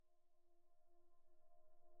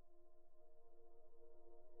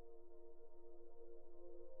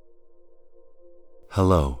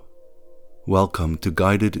Hello, welcome to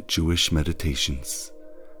Guided Jewish Meditations.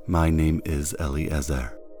 My name is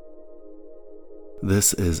Eliezer.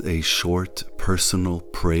 This is a short personal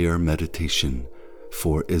prayer meditation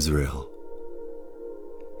for Israel.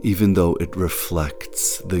 Even though it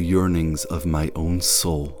reflects the yearnings of my own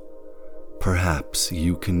soul, perhaps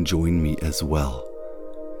you can join me as well,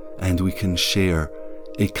 and we can share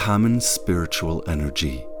a common spiritual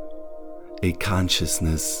energy, a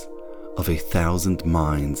consciousness of 1,000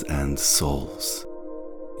 minds and souls,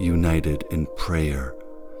 united in prayer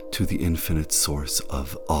to the infinite source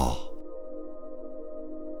of all.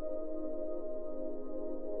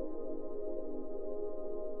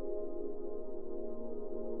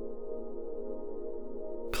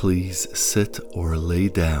 Please sit or lay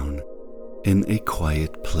down in a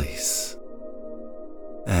quiet place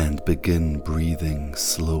and begin breathing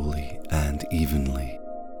slowly and evenly.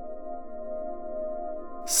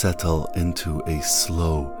 Settle into a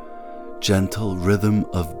slow, gentle rhythm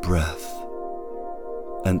of breath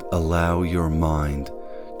and allow your mind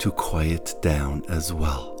to quiet down as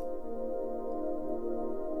well.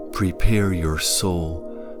 Prepare your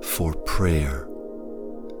soul for prayer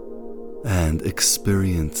and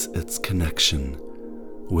experience its connection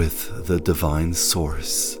with the divine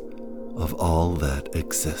source of all that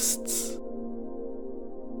exists.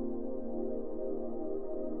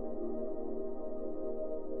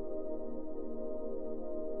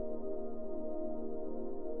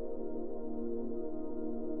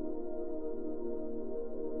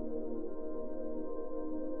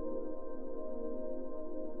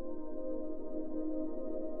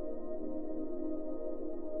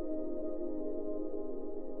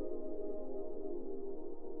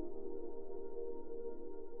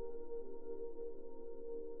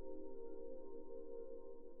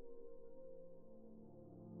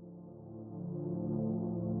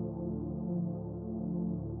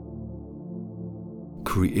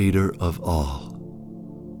 Creator of all,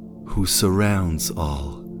 who surrounds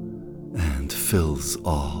all and fills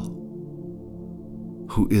all,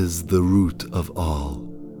 who is the root of all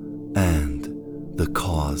and the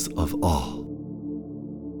cause of all.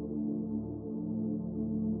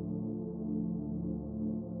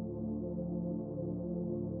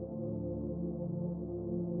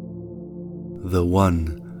 The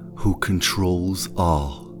one who controls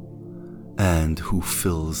all and who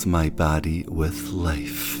fills my body with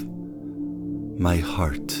life, my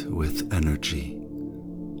heart with energy,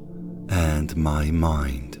 and my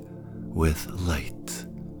mind with light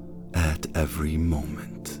at every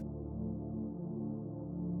moment.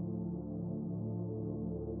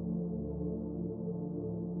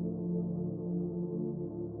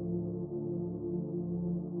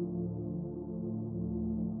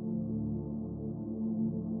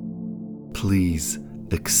 Please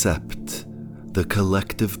accept the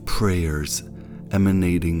collective prayers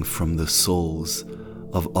emanating from the souls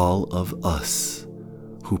of all of us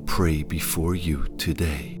who pray before you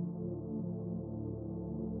today.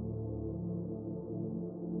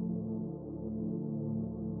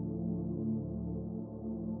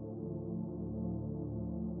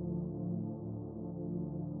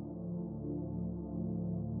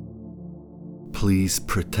 Please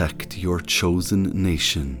protect your chosen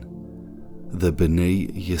nation, the Bnei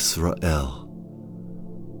Yisrael,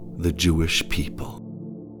 the Jewish people.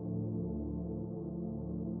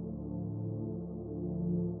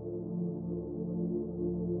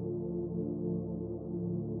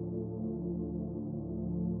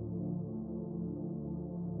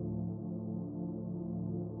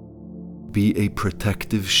 Be a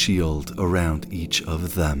protective shield around each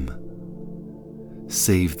of them.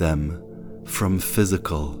 Save them from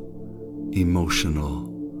physical, emotional,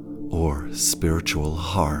 or spiritual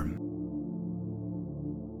harm.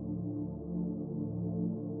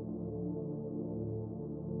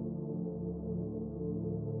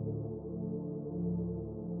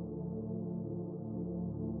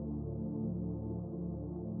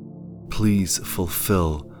 Please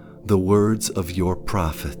fulfill the words of your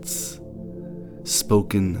prophets,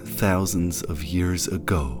 spoken thousands of years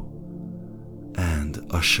ago, and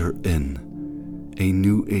usher in a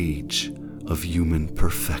new age of human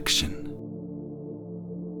perfection.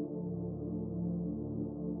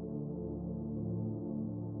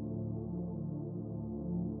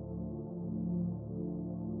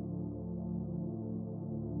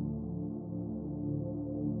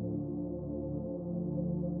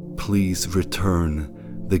 Please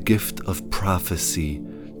return the gift of prophecy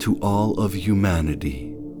to all of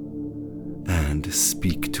humanity and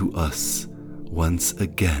speak to us once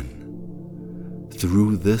again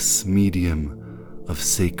through this medium of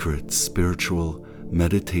sacred spiritual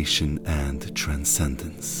meditation and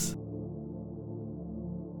transcendence.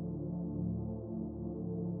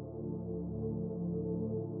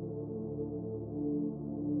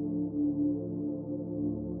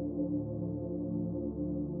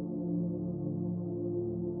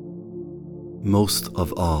 Most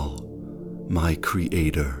of all, my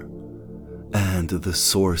Creator, and the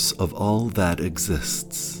source of all that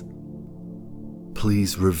exists,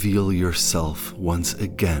 please reveal yourself once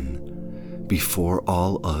again before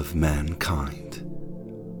all of mankind,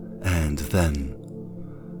 and then,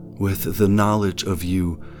 with the knowledge of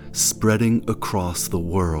you spreading across the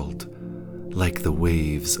world like the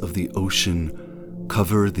waves of the ocean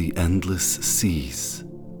cover the endless seas,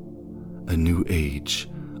 a new age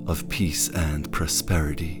of peace and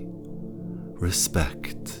prosperity,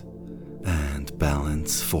 respect and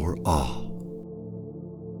balance for all.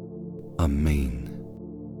 Amen.